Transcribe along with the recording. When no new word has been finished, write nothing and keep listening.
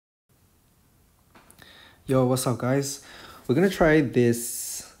Yo, what's up guys? We're gonna try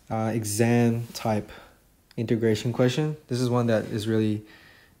this exam type integration question. This is one that is really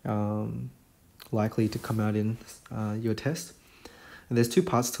likely to come out in your test. And there's two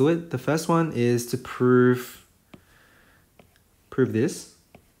parts to it. The first one is to prove this.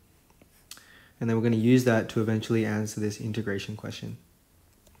 And then we're gonna use that to eventually answer this integration question.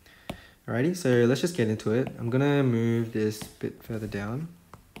 Alrighty, so let's just get into it. I'm gonna move this bit further down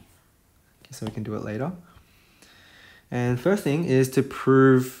so we can do it later. And first thing is to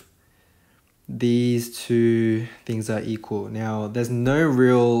prove these two things are equal. Now, there's no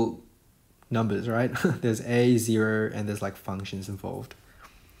real numbers, right? There's a, 0, and there's like functions involved.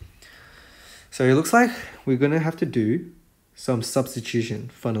 So it looks like we're going to have to do some substitution,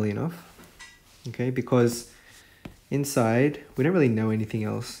 funnily enough. Okay, because inside, we don't really know anything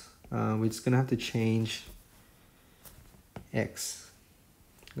else. We're just going to have to change x.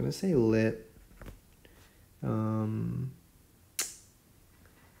 I'm going to say let...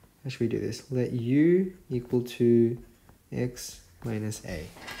 how should we do this? Let u equal to x minus a.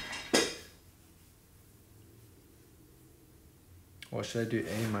 Or should I do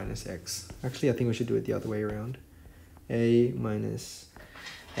a minus x? Actually, I think we should do it the other way around. A minus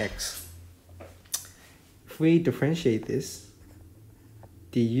x. If we differentiate this,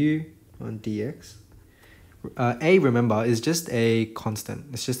 du on dx, a, remember, is just a constant.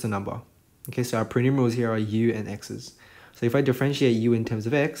 It's just a number. Okay, so our prenumerals here are u and x's. So if I differentiate u in terms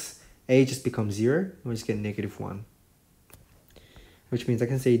of x, a just becomes 0, and we just get -1. Which means I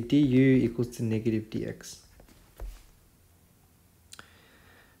can say du equals to negative dx.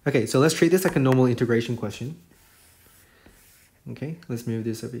 Okay, so let's treat this like a normal integration question. Okay, let's move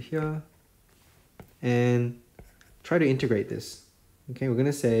this over here. And try to integrate this. Okay, we're going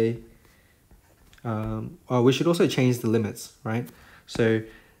to say, we should also change the limits, right? So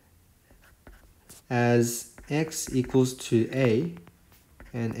as x equals to a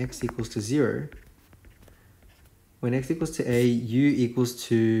and x equals to 0, when x equals to a, u equals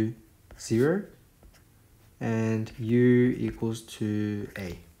to 0 and u equals to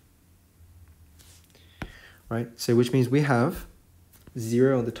a. Right, so which means we have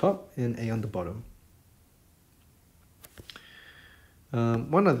 0 on the top and a on the bottom.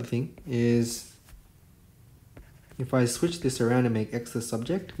 One other thing is, if I switch this around and make x the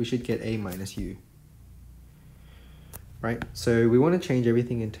subject, we should get a minus u. Right, so we want to change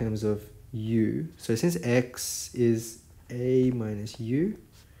everything in terms of u. So since x is a minus u,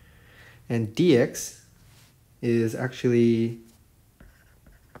 and dx is actually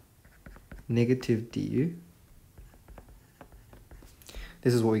negative du,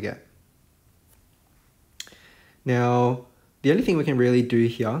 this is what we get. Now, the only thing we can really do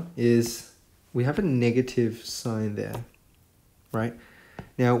here is we have a negative sign there, right?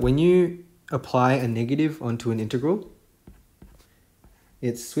 Now, when you apply a negative onto an integral,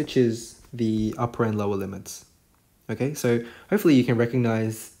 it switches the upper and lower limits. Okay, so hopefully you can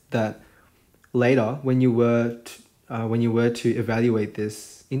recognize that later when you were to evaluate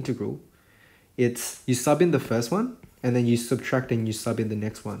this integral, it's you sub in the first one and then you subtract and you sub in the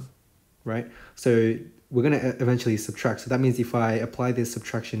next one, right? So we're going to eventually subtract. So that means if I apply this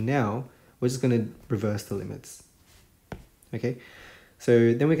subtraction now, we're just going to reverse the limits. Okay,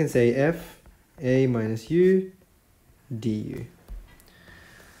 so then we can say f a minus u du.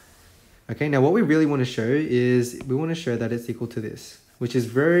 Okay, now what we really want to show is we want to show that it's equal to this, which is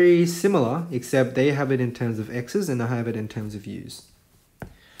very similar, except they have it in terms of x's and I have it in terms of u's.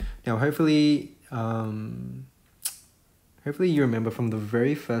 Now, hopefully you remember from the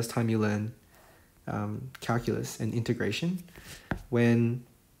very first time you learn calculus and integration, when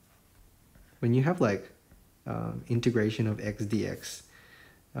you have like integration of x dx,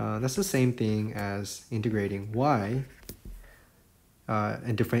 that's the same thing as integrating y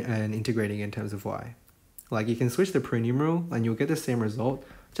and integrating in terms of y. Like you can switch the prenumeral and you'll get the same result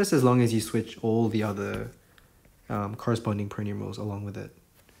just as long as you switch all the other corresponding prenumerals along with it,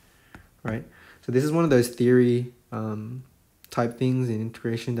 right? So this is one of those theory type things in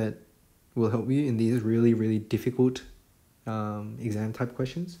integration that will help you in these really, really difficult exam type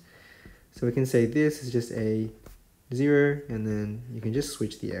questions. So we can say this is just a 0 and then you can just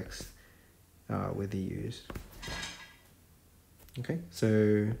switch the x with the u's. Okay,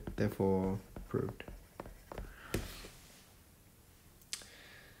 so therefore proved.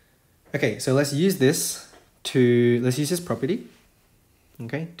 Okay, so let's use this property,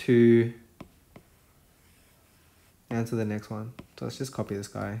 okay, to answer the next one. So let's just copy this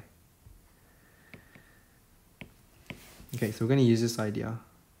guy. Okay, so we're going to use this idea.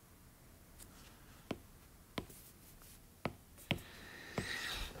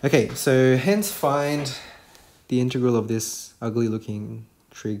 Okay, so hence find the integral of this ugly looking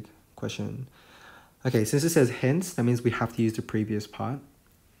trig question. Okay, since it says hence, that means we have to use the previous part.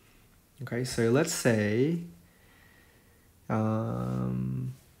 Okay, so let's say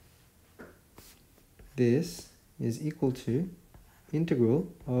this is equal to integral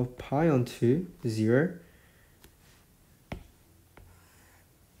of pi onto 0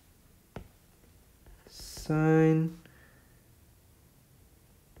 sine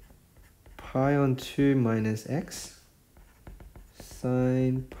pi on 2 minus x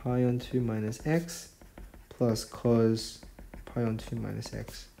sine pi on 2 minus x plus cos pi on 2 minus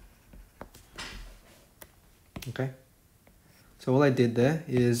x. Okay, so all I did there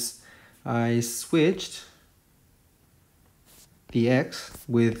is I switched the x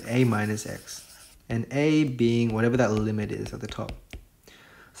with a minus x, and a being whatever that limit is at the top.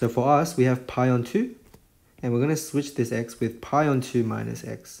 So for us, we have pi on 2, and we're going to switch this x with pi on 2 minus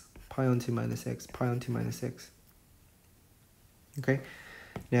x, pi on 2 minus x, pi on 2 minus x. Okay,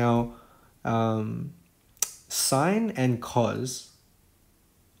 now sine and cos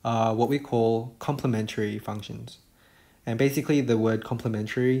are what we call complementary functions. And basically the word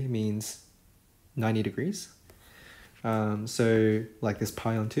complementary means 90 degrees. So like this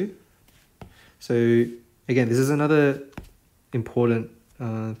pi on 2. So again, this is another important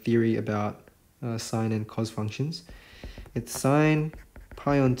theory about sine and cos functions. It's sine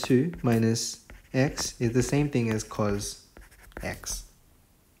pi on 2 minus x is the same thing as cos x.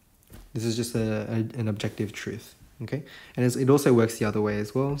 This is just an objective truth. Okay, and it also works the other way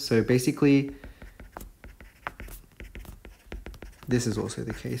as well. So basically, this is also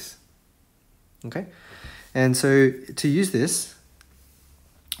the case. Okay, and so to use this,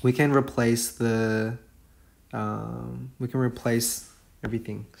 we can replace the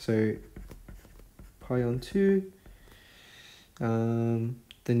everything. So pi on 2, the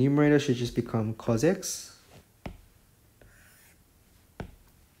numerator should just become cos x.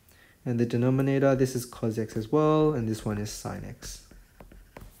 And the denominator, this is cos x as well, and this one is sine x.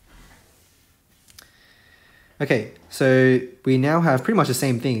 Okay, so we now have pretty much the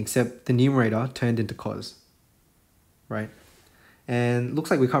same thing, except the numerator turned into cos, right? And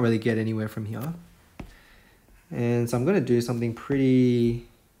looks like we can't really get anywhere from here. And so I'm going to do something pretty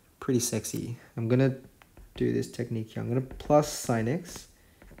sexy. I'm going to do this technique here. I'm going to plus sine x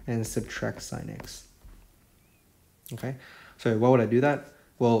and subtract sine x. Okay, so why would I do that?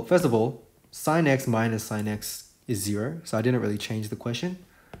 Well, first of all, sine x minus sine x is 0, so I didn't really change the question.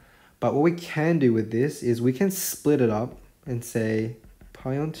 But what we can do with this is we can split it up and say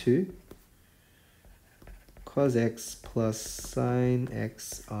pi on 2 cos x plus sine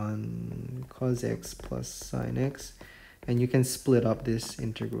x on cos x plus sine x, and you can split up this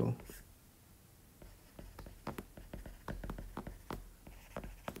integral.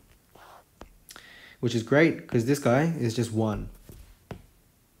 Which is great because this guy is just 1.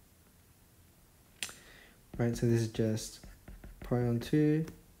 Right, so this is just pi on 2,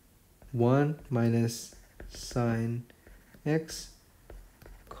 1 minus sine x,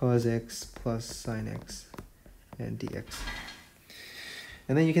 cos x plus sine x, and dx.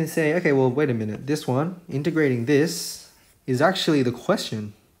 And then you can say, okay, well, wait a minute. This one, integrating this, is actually the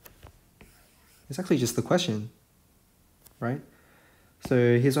question. It's actually just the question, right? So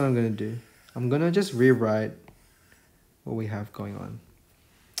here's what I'm going to do. I'm going to just rewrite what we have going on.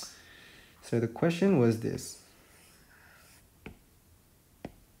 So the question was this.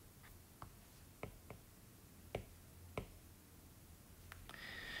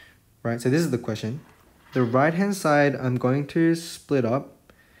 Right, so this is the question. The right-hand side, I'm going to split up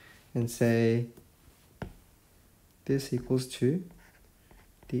and say this equals to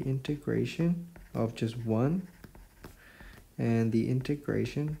the integration of just 1 and the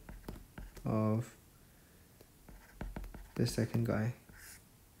integration of the second guy.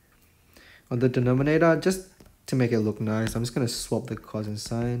 On the denominator, just to make it look nice, I'm just going to swap the cos and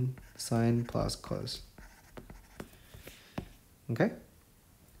sine plus cos. Okay?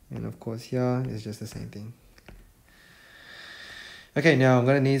 And of course here is just the same thing. Okay, now I'm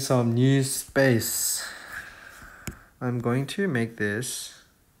going to need some new space. I'm going to make this,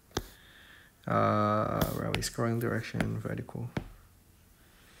 where are we, scrolling direction, vertical.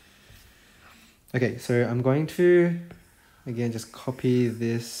 Okay, so I'm going to, again, just copy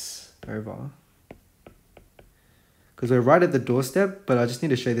this over. Because we're right at the doorstep, but I just need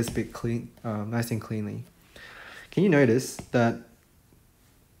to show this bit clean, nice and cleanly. Can you notice that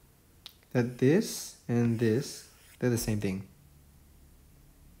this and this, they're the same thing,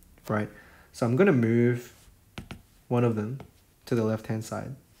 right? So I'm going to move one of them to the left-hand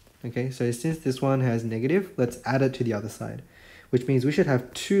side. Okay, so since this one has negative, let's add it to the other side, which means we should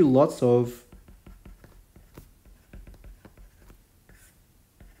have 2 lots of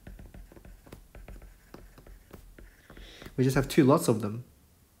We just have two lots of them,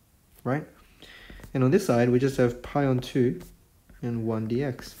 right? And on this side, we just have pi on 2 and 1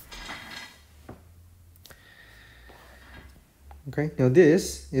 dx. Okay, now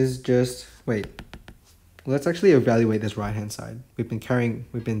this is just, wait, let's actually evaluate this right-hand side. We've been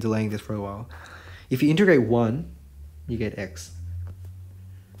delaying this for a while. If you integrate 1, you get x.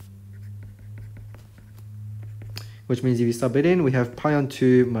 Which means if you sub it in, we have pi on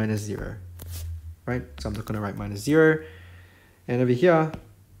 2 minus 0, right? So I'm just going to write minus 0. And over here,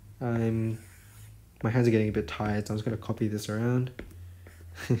 my hands are getting a bit tired, so I'm just going to copy this around.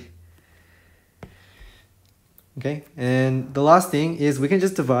 Okay, and the last thing is we can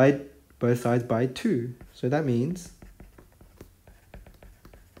just divide both sides by 2. So that means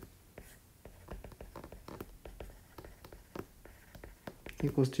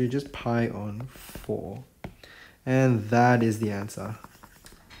equals to just pi on 4. And that is the answer.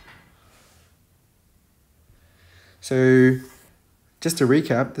 So just to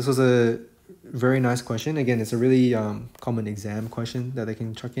recap, this was a very nice question. Again, it's a really common exam question that they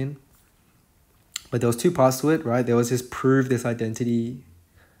can chuck in. But there was two parts to it, right? There was this prove this identity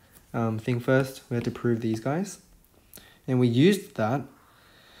thing first. We had to prove these guys. And we used that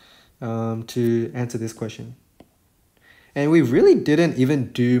to answer this question. And we really didn't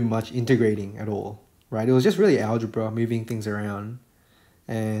even do much integrating at all, right? It was just really algebra, moving things around.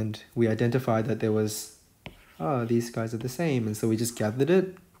 And we identified that there was, these guys are the same. And so we just gathered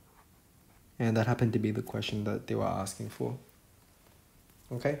it. And that happened to be the question that they were asking for.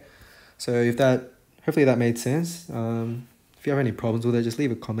 Okay, so hopefully that made sense. If you have any problems with it, just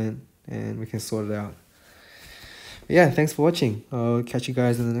leave a comment and we can sort it out. But yeah, thanks for watching. I'll catch you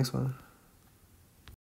guys in the next one.